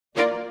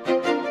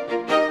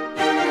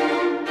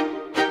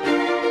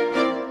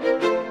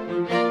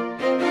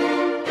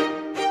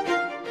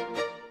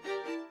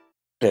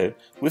So,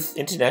 with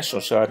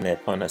International Chardonnay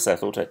upon us, I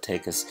thought I'd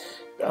take us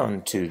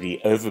down to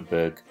the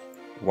Overberg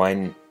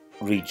Wine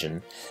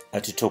region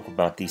to talk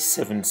about the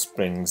Seven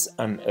Springs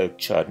Unoaked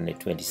Chardonnay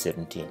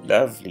 2017.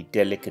 Lovely,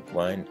 delicate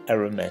wine,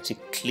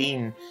 aromatic,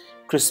 clean,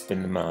 crisp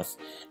in the mouth,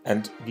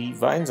 and the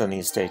vines on the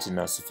estate are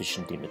now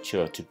sufficiently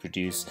mature to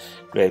produce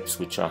grapes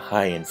which are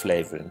high in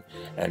flavouring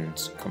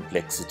and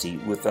complexity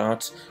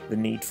without the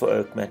need for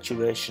oak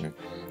maturation.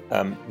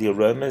 The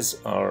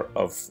aromas are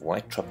of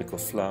white tropical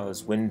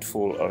flowers,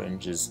 windfall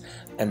oranges,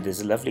 and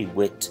there's a lovely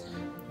wet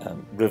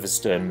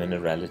riverstone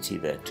minerality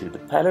there too. The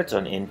palate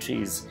on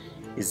entry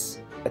is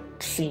a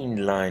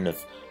clean line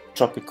of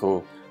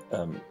tropical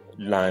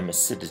lime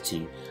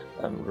acidity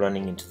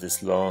running into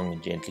this long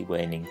and gently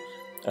waning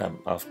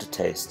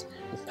aftertaste.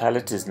 The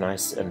palate is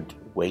nice and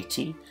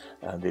weighty.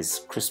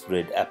 There's crisp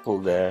red apple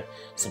there,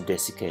 some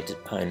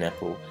desiccated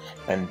pineapple,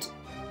 and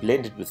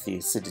blended with the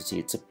acidity,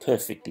 it's a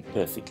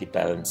perfectly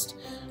balanced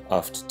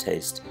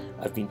aftertaste.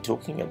 I've been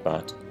talking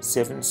about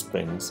Seven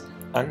Springs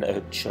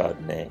Unoaked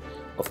Chardonnay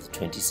of the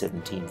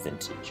 2017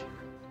 vintage.